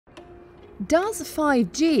Does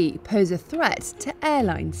 5G pose a threat to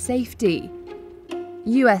airline safety?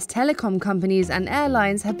 US telecom companies and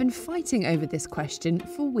airlines have been fighting over this question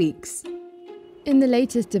for weeks. In the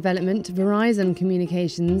latest development, Verizon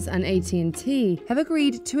Communications and at&t have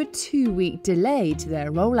agreed to a 2-week delay to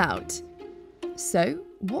their rollout. So,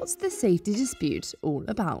 what's the safety dispute all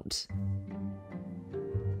about?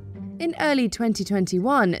 In early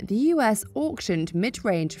 2021, the US auctioned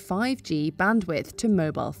mid-range 5G bandwidth to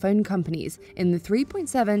mobile phone companies in the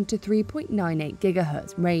 3.7 to 3.98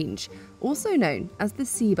 GHz range, also known as the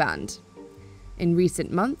C-band. In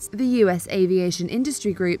recent months, the US aviation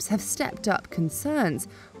industry groups have stepped up concerns,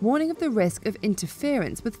 warning of the risk of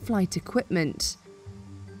interference with flight equipment.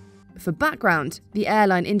 For background, the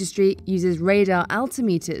airline industry uses radar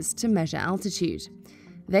altimeters to measure altitude.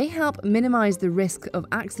 They help minimize the risk of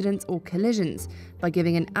accidents or collisions by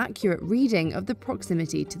giving an accurate reading of the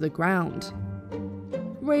proximity to the ground.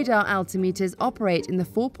 Radar altimeters operate in the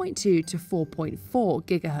 4.2 to 4.4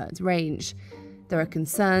 GHz range. There are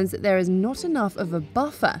concerns that there is not enough of a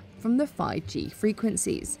buffer from the 5G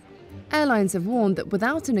frequencies. Airlines have warned that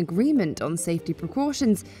without an agreement on safety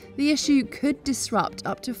precautions, the issue could disrupt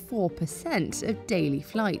up to 4% of daily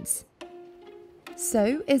flights.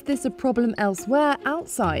 So, is this a problem elsewhere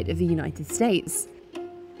outside of the United States?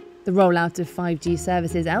 The rollout of 5G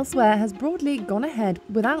services elsewhere has broadly gone ahead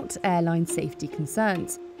without airline safety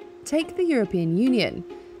concerns. Take the European Union.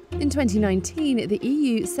 In 2019, the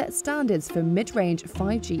EU set standards for mid-range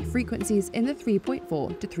 5G frequencies in the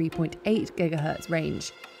 3.4 to 3.8 GHz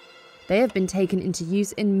range. They have been taken into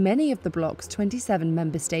use in many of the bloc's 27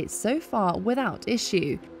 member states so far without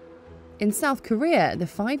issue. In South Korea, the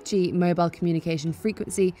 5G mobile communication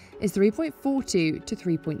frequency is 3.42 to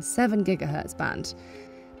 3.7 GHz band.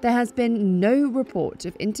 There has been no report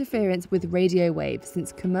of interference with radio waves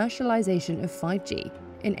since commercialization of 5G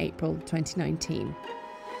in April 2019.